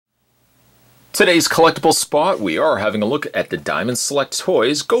Today's collectible spot, we are having a look at the Diamond Select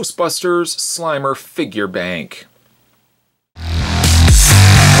Toys Ghostbusters Slimer Figure Bank.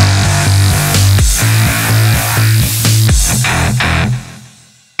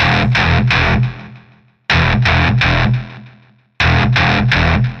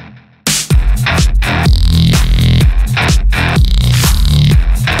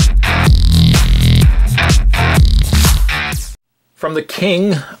 From the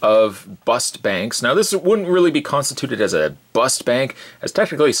king of bust banks. Now this wouldn't really be constituted as a bust bank, as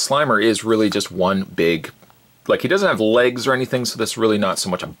technically Slimer is really just one big, like he doesn't have legs or anything, so this is really not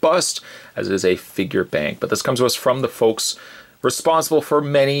so much a bust as it is a figure bank. But this comes to us from the folks responsible for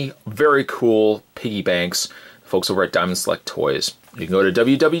many very cool piggy banks, the folks over at Diamond Select Toys. You can go to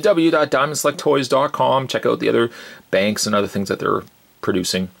www.diamondselecttoys.com, check out the other banks and other things that they're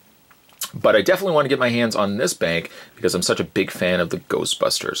producing. But I definitely want to get my hands on this bank because I'm such a big fan of the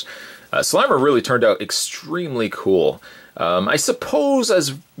Ghostbusters. Slimer really turned out extremely cool. I suppose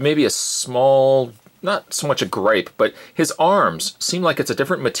as maybe a small, not so much a gripe, but his arms seem like it's a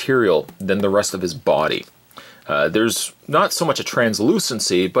different material than the rest of his body. There's not so much a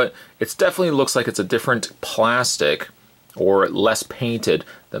translucency, but it definitely looks like it's a different plastic or less painted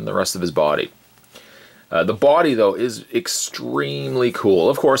than the rest of his body. The body, though, is extremely cool.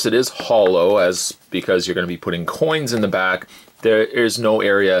 Of course, it is hollow, because you're going to be putting coins in the back. There is no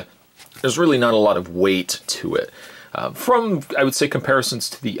area, there's really not a lot of weight to it. From, I would say, comparisons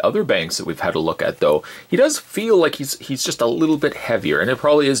to the other banks that we've had a look at, though, he does feel like he's just a little bit heavier, and it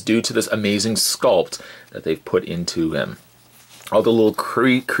probably is due to this amazing sculpt that they've put into him. All the little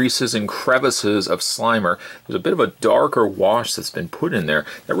creases and crevices of Slimer, there's a bit of a darker wash that's been put in there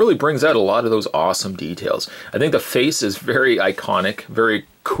that really brings out a lot of those awesome details. I think the face is very iconic, very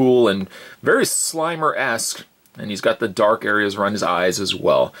cool, and very Slimer-esque, and he's got the dark areas around his eyes as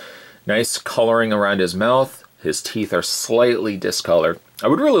well. Nice coloring around his mouth. His teeth are slightly discolored. I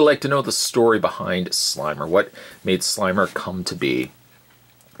would really like to know the story behind Slimer, what made Slimer come to be.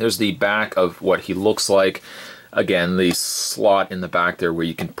 There's the back of what he looks like. Again, the slot in the back there where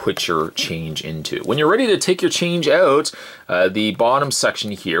you can put your change into. When you're ready to take your change out, the bottom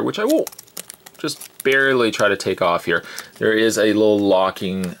section here, which I will just barely try to take off here, there is a little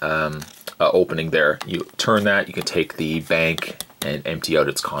locking opening there. You turn that, you can take the bank and empty out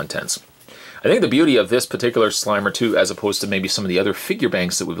its contents. I think the beauty of this particular Slimer too, as opposed to maybe some of the other figure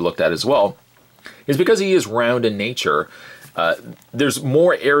banks that we've looked at as well, is because he is round in nature. There's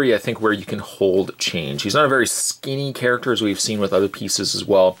more area, I think, where you can hold change. He's not a very skinny character, as we've seen with other pieces as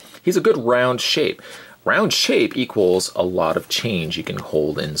well. He's a good round shape. Round shape equals a lot of change you can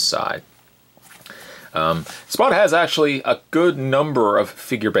hold inside. Spot has actually a good number of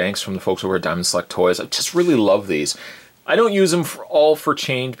figure banks from the folks over at Diamond Select Toys. I just really love these. I don't use them all for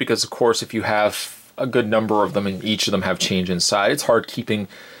change because, of course, if you have a good number of them and each of them have change inside, it's hard keeping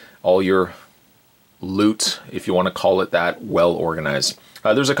all your loot, if you want to call it that, well organized.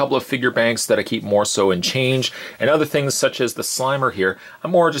 There's a couple of figure banks that I keep more so in change, and other things such as the Slimer here, I'm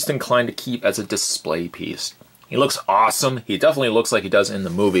more just inclined to keep as a display piece. He looks awesome. He definitely looks like he does in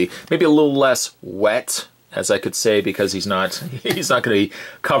the movie. Maybe a little less wet, as I could say, because he's not going to be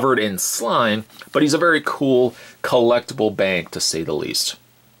covered in slime, but he's a very cool collectible bank, to say the least.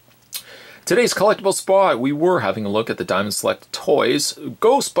 Today's collectible spot, we were having a look at the Diamond Select Toys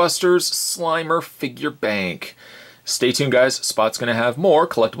Ghostbusters Slimer Figure Bank. Stay tuned, guys. Spot's going to have more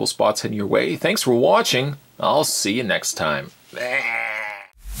collectible spots heading your way. Thanks for watching. I'll see you next time.